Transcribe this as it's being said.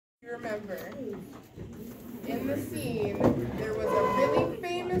You remember, in the scene, there was a really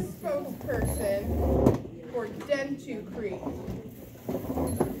famous spokesperson for Dentu-Cream.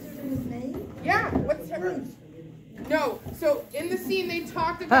 Yeah, what's her name? No, so in the scene they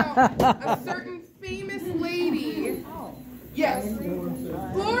talked about a certain famous lady. Yes,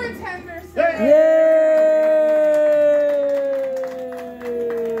 Florence Henderson.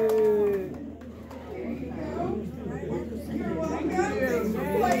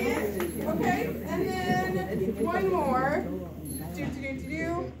 Okay, and then one more.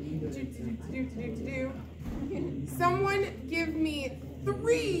 Someone give me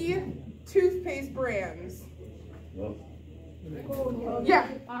 3 toothpaste brands. Yeah.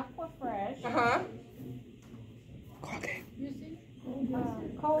 Aqua Fresh. Uh-huh. Colgate.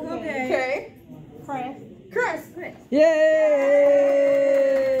 Colgate. Okay. Crest. Yay!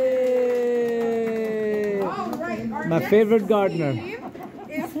 All right. My favorite gardener.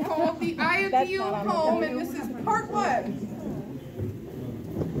 Is called The Ideal Home, and this is part 1.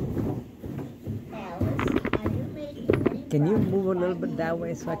 Can you move a little bit that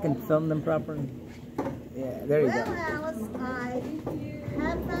way so I can film them properly? Yeah, there you go. Well, Alice, I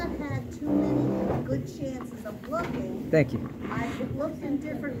have not had too many good chances of looking. Thank you. I've looked in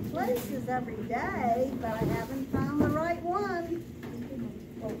different places every day, but I haven't found the right one.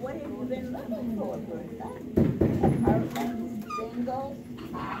 Well, what have you been looking for, Bertha? Apartments, singles,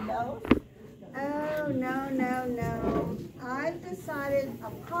 condos? Oh, no. I've decided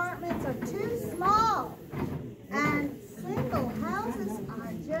apartments are too small, and single houses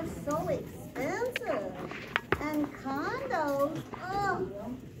are just so expensive. And condos, oh,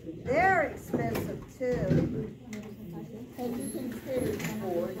 they're expensive too. Have you considered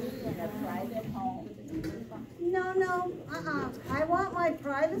boarding in a private home? No, I want my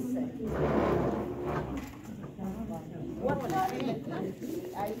privacy. What part of the country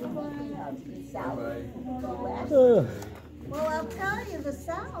are you looking of? The South, the West? Well, I'll tell you, the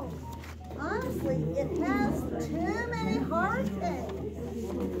South, honestly, it has too many hurricanes.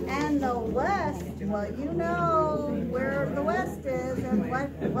 And the West, well, you know where the West is and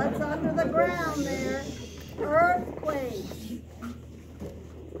what's under the ground there. Earthquakes.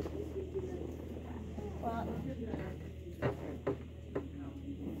 Well,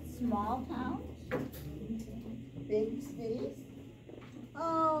 small towns? Big cities?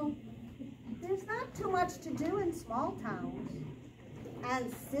 Oh, there's not too much to do in small towns.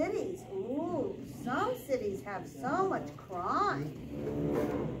 And cities, ooh, some cities have so much crime.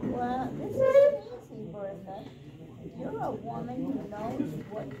 Well, this is easy, Bertha. You're a woman who knows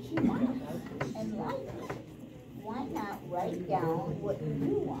what she wants and likes. Why not write down what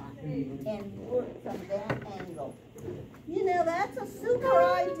you want and work from that angle? You know, that's a super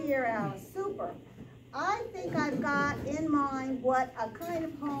idea, Alice, super. I think I've got in mind what a kind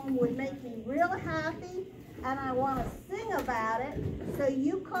of home would make me real happy, and I want to sing about it. So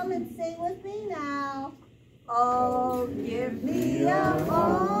you come and sing with me now. Oh, give me a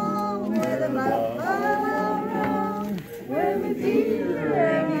home where the buffalo where the deer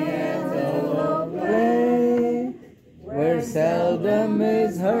and the antelope play, Where seldom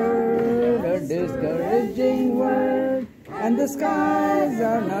is heard a discouraging word, and the skies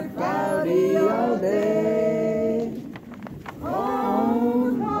are not cloudy all day.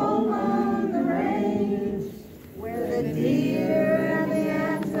 home on the range, where the deer and the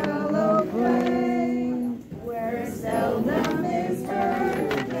antelope play, where seldom is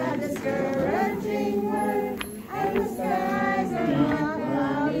heard a discouraging word, and the skies are not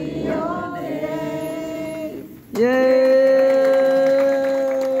cloudy all day. Yay!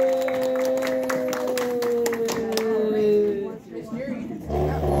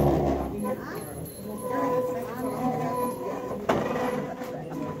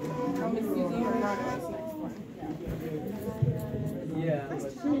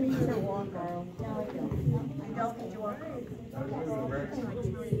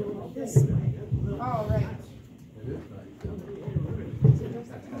 All right.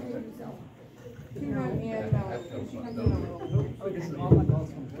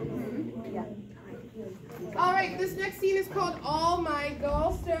 All right, this next scene is called All My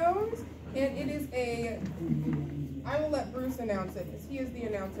Gallstones, and it is I will let Bruce announce it, because he is the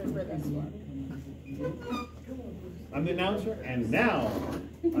announcer for this one. I'm the announcer, and now,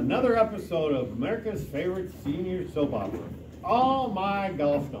 another episode of America's favorite senior soap opera, All My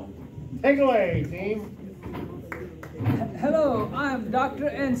Gallstones. Take it away, team. Hello, I'm Dr.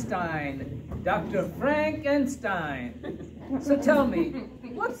 Einstein, Dr. Frankenstein. So tell me,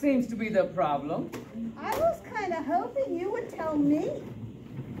 what seems to be the problem? I was kind of hoping you would tell me.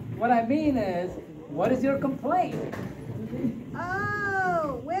 What I mean is, what is your complaint?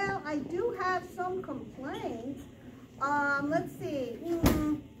 Oh, well, let's see.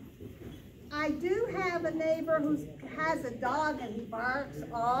 I do have a neighbor who has a dog and he barks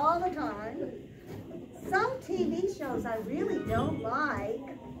all the time. Some TV shows I really don't like.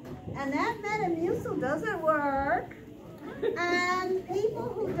 And that Metamucil doesn't work. And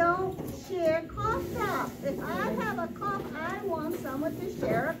people who don't share cough drops. If I have a cough, I want someone to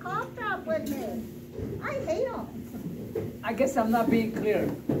share a cough drop with me. I hate them. I guess I'm not being clear.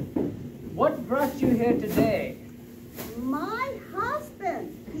 What brought you here today? My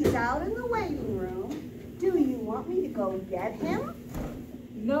husband, he's out in the waiting room. Do you want me to go get him?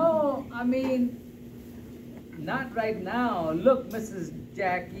 No, I mean, not right now. Look, Mrs.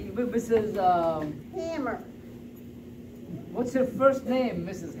 Jackie, Mrs. Hammer. What's her first name,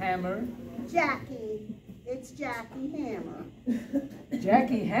 Mrs. Hammer? Jackie. It's Jackie Hammer.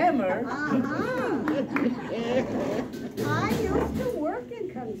 Jackie Hammer? Uh-huh. I used to work in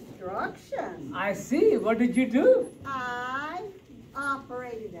construction. I see. What did you do? I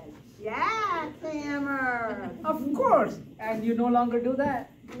operated a jackhammer. Of course. And you no longer do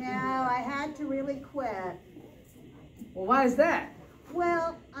that? No, I had to really quit. Well, why is that?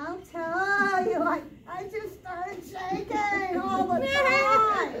 Well, I'll tell you, I just started shaking all the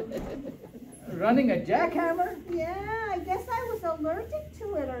time. Running a jackhammer? Yeah, I guess I was allergic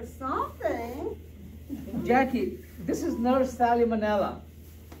to it or something. Jackie, this is Nurse Sally Manella.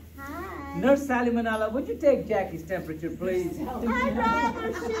 Hi. Nurse Sally Manella, would you take Jackie's temperature, please? I'd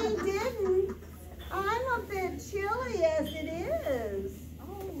rather she didn't. I'm a bit chilly as it is.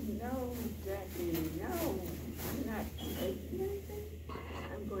 Oh, no, Jackie, no. I'm not taking anything.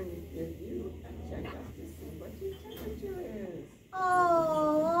 I'm going to give you a checkup to see what your temperature is. Oh,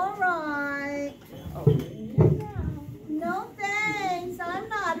 all right. Oh, now. No thanks. I'm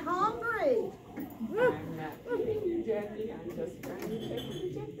not hungry. I'm not eating you, Jackie. I'm just trying to check your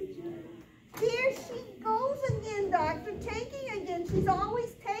temperature. Here she goes again, doctor. Taking again. She's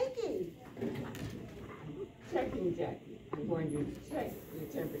always taking. Checking, Jackie. I'm going to check your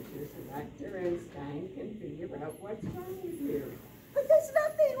temperature so Dr. Einstein can figure out what's wrong with you. But there's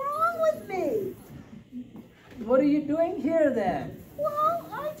nothing wrong with me. What are you doing here then? Well,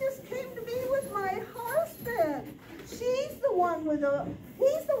 I just came to be with my husband. He's the one with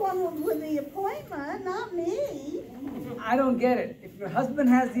the appointment, not me. I don't get it. If your husband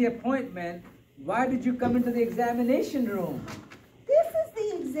has the appointment, why did you come into the examination room? This is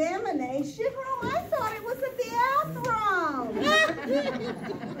the examination room? I thought it was a bathroom.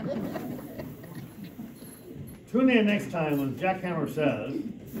 Tune in next time when Jackhammer says,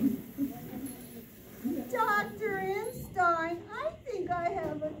 Dr. Einstein, I think I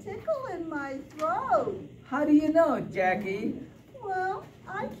have a tickle in my throat. How do you know, Jackie? Well,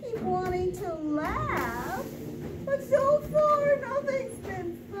 I keep wanting to laugh, but so far nothing's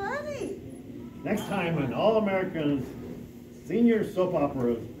been funny. next time in All Americans Senior Soap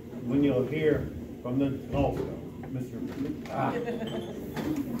Operas, when you'll hear from the Gulf, Mr.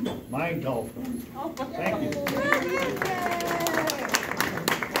 My Gulf. Thank you.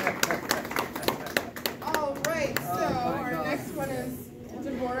 All right, so our next one is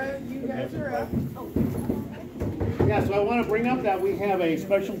Deborah. You guys are up. Yeah, so I want to bring up that we have a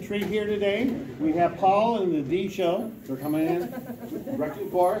special treat here today. We have Paul and the D Show. They're coming in directly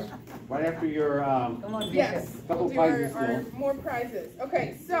for us right after your Yes, couple we'll do prizes our still. more prizes.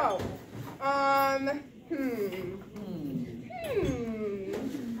 Okay, so,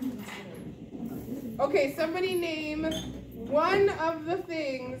 Okay, somebody name one of the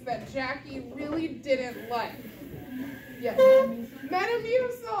things that Jackie really didn't like. Yes.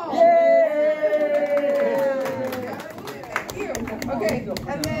 Metamucil! Yay! Thank you. Okay,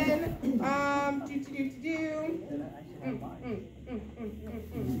 and then,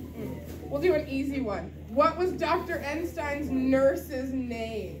 we'll do an easy one. What was Dr. Einstein's nurse's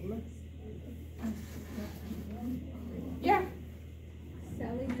name? Yeah.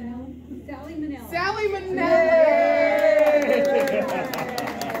 Sally Manella. Sally Manella!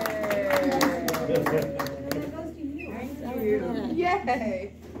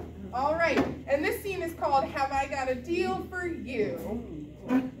 Yay! All right, and this scene is called Have I Got a Deal for You?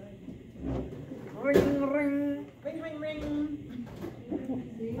 Ring, ring. Ring, ring, ring.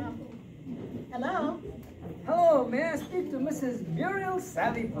 Hello? Hello, may I speak to Mrs. Muriel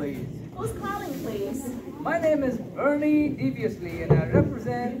Savvy, please? Who's calling, please? My name is Bernie Deviously, and I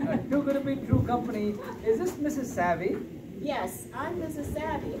represent a Too Good to Be True company. Is this Mrs. Savvy? Yes, I'm Mrs.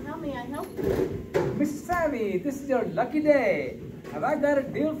 Savvy. How may I help you? Mrs. Savvy, this is your lucky day. Have I got a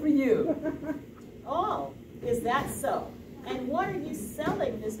deal for you? Oh, is that so? And what are you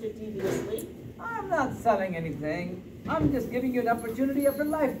selling, Mr. Deviously? I'm not selling anything. I'm just giving you an opportunity of a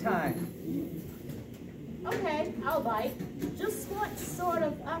lifetime. Okay, I'll bite. Just what sort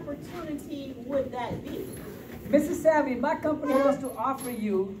of opportunity would that be? Mrs. Savvy, my company wants to offer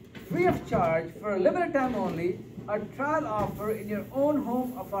you, free of charge, for a limited time only, a trial offer in your own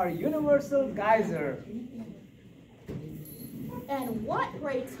home of our universal geyser. And what,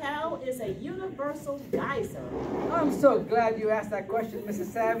 pray tell, is a universal geyser? I'm so glad you asked that question, Mrs.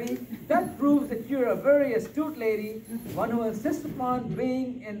 Savvy. That proves that you're a very astute lady, one who insists upon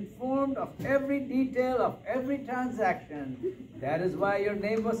being informed of every detail of every transaction. That is why your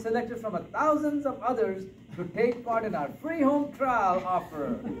name was selected from thousands of others to take part in our free home trial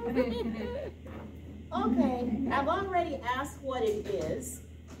offer. Okay, I've already asked what it is.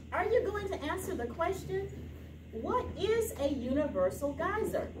 Are you going to answer the question? What is a universal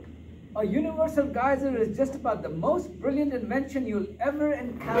geyser? A universal geyser is just about the most brilliant invention you'll ever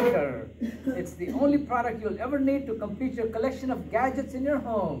encounter. It's the only product you'll ever need to complete your collection of gadgets in your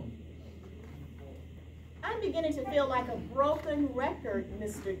home. I'm beginning to feel like a broken record,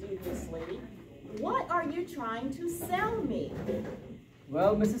 Mr. Devious Lady. What are you trying to sell me?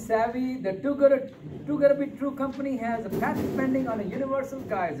 Well, Mrs. Savvy, the Too Good to Be True company has a patent pending on a universal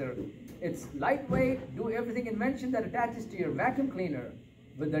geyser. It's lightweight, do everything invention that attaches to your vacuum cleaner.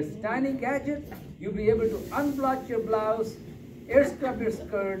 With this tiny gadget, you'll be able to unblotch your blouse, air scrub your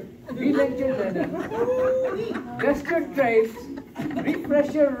skirt, relint your linen, dust your drapes,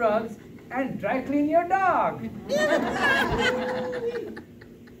 refresh your rugs, and dry clean your dog.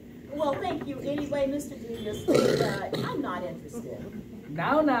 Well, thank you anyway, Mr. Devious Lady, but I'm not interested.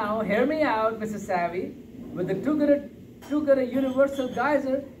 Now, hear me out, Mrs. Savvy. With the Too Good a Universal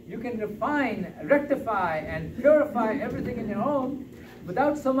Geyser, you can refine, rectify, and purify everything in your home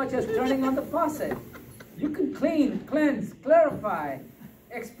without so much as turning on the faucet. You can clean, cleanse, clarify,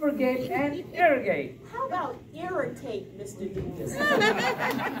 expurgate, and irrigate. How about irritate, Mr. Devious?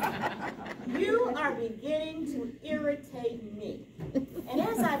 You are beginning to irritate me. And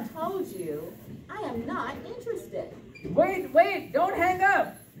as I've told you, I am not interested. Wait, don't hang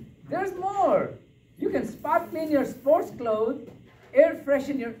up. There's more. You can spot clean your sports clothes, air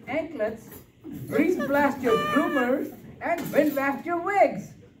freshen your anklets, breeze blast your bloomers, and wind waft your wigs.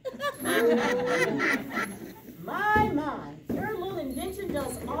 My, your little invention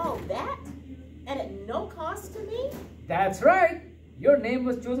does all that? And at no cost to me? That's right. Your name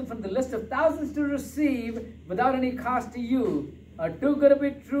was chosen from the list of thousands to receive without any cost to you. A Too Good to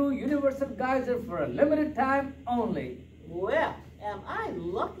Be True universal geyser for a limited time only. Well, am I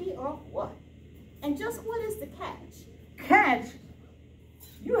lucky or what? And just what is the catch? Catch?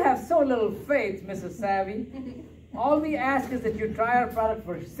 You have so little faith, Mrs. Savvy. All we ask is that you try our product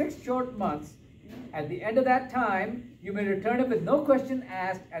for 6 short months. At the end of that time, you may return it with no question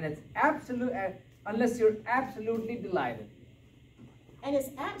asked, and it's absolute unless you're absolutely delighted. And it's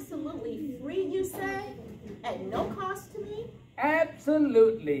absolutely free, you say? At no cost to me?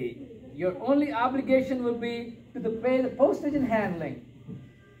 Absolutely. Your only obligation will be to pay the postage and handling.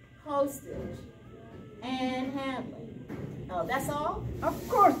 Postage and handling. Oh, that's all? Of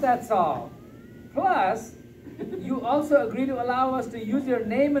course that's all. Plus, you also agree to allow us to use your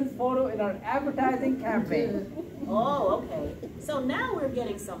name and photo in our advertising campaign. Oh, okay. So now we're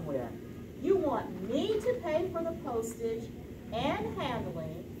getting somewhere. You want me to pay for the postage and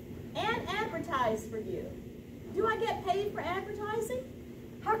handling and advertise for you. Do I get paid for advertising?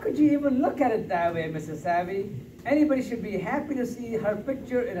 How could you even look at it that way, Mrs. Savvy? Anybody should be happy to see her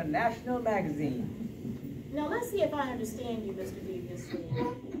picture in a national magazine. Now let's see if I understand you, Mr. Devious.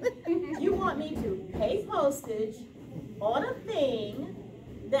 You want me to pay postage on a thing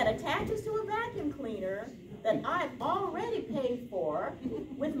that attaches to a vacuum cleaner that I've already paid for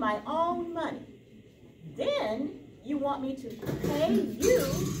with my own money. Then you want me to pay you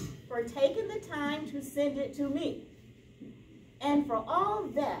for taking the time to send it to me. And for all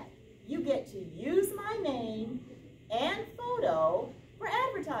that, you get to use my name and photo for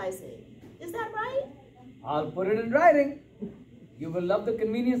advertising. Is that right? I'll put it in writing. You will love the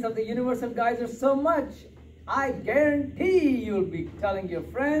convenience of the universal geyser so much, I guarantee you'll be telling your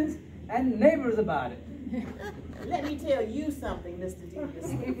friends and neighbors about it. Let me tell you something, Mr.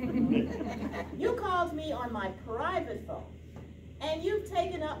 Devious. You called me on my private phone, and you've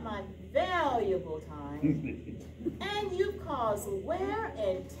taken up my valuable time, and you've caused wear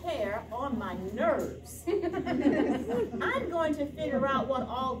and tear on my nerves. I'm going to figure out what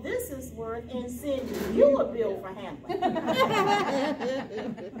all this is worth and send you a bill for handling.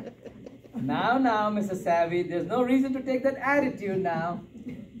 Now, Mrs. Savvy, there's no reason to take that attitude now.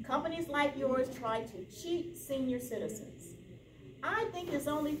 Companies like yours try to cheat senior citizens. I think it's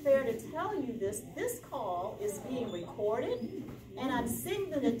only fair to tell you this call is being recorded and I'm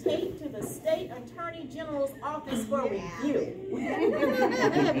sending the tape to the State Attorney General's office for review.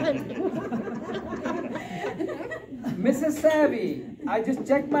 Mrs. Savvy, I just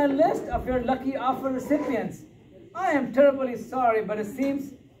checked my list of your lucky offer recipients. I am terribly sorry, but it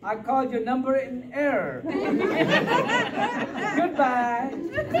seems I called your number in error. Goodbye.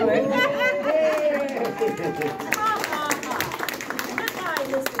 Goodbye,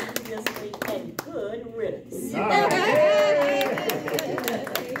 Mr. Previously, and good riddance.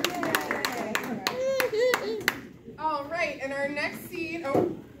 All right, and our next scene,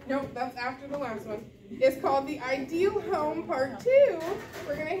 oh, nope, that's after the last one, is called The Ideal Home Part 2.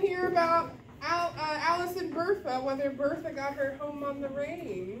 We're going to hear about Alice and Bertha, whether Bertha got her home on the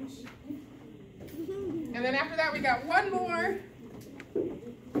range. And then after that, we got one more.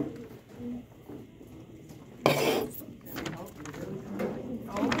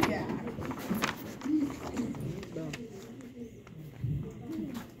 Oh, yeah.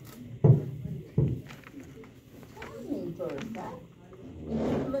 Tell me, Bertha, did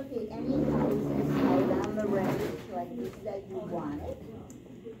you look at any houses out on the range like you said you wanted?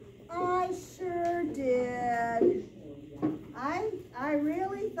 I sure did. I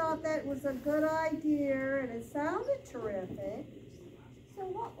really thought that was a good idea, and it sounded terrific. So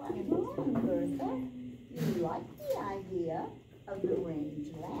what went wrong, Bertha? You liked the idea of the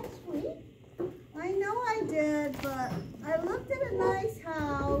range last week. I know I did, but I looked at a nice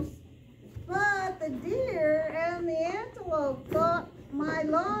house, but the deer and the antelope thought my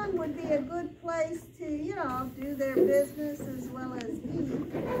lawn would be a good place to, do their business as well as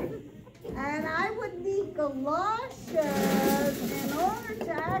eat. And I would need galoshes in order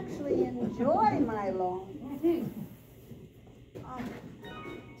to actually enjoy my lawn. Oh,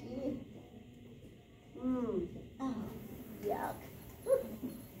 gee. Oh, yuck.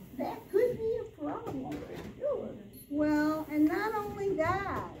 That could be a problem for sure. Well, and not only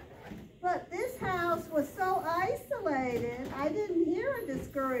that, but this house was so isolated, I didn't hear a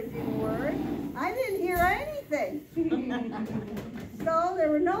discouraging word. I didn't hear anything. So there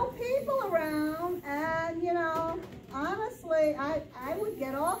were no people around, and, honestly, I would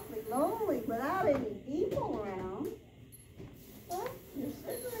get awfully lonely without any people around. Well, you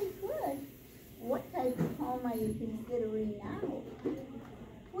certainly could. What type of home are you considering now?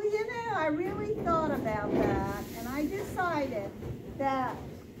 Well, I really thought about that, and I decided that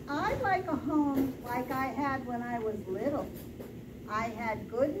I'd like a home like I had when I was little. I had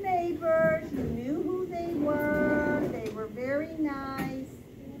good neighbors who knew who they were very nice,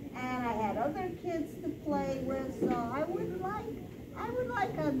 and I had other kids to play with, so I would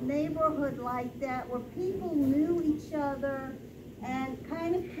like a neighborhood like that where people knew each other and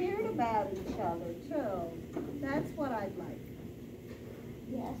kind of cared about each other too. That's what I'd like.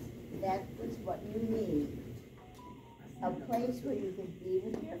 Yes, that was what you need. A place where you could be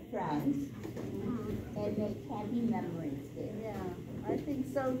with your friends and make happy memories there. Yeah, I think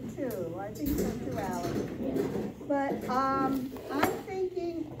so too. Alice. But I'm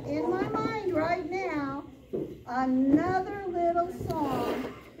thinking in my mind right now another little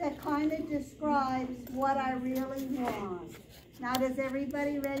song that kind of describes what I really want. Now, is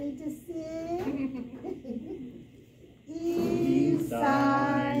everybody ready to sing? East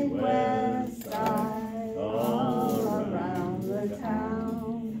side, west side, all around the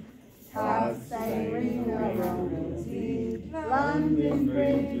town. Tossing around deep, London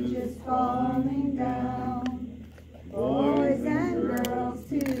Bridge is falling down. Boys and girls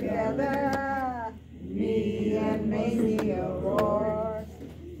together, me and Maisie O'Rourke,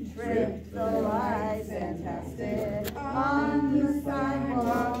 tripped the lights and tested on the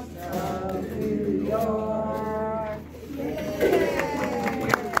sidewalks of New York.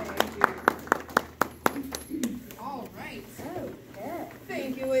 All right. Okay.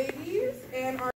 Thank you, ladies.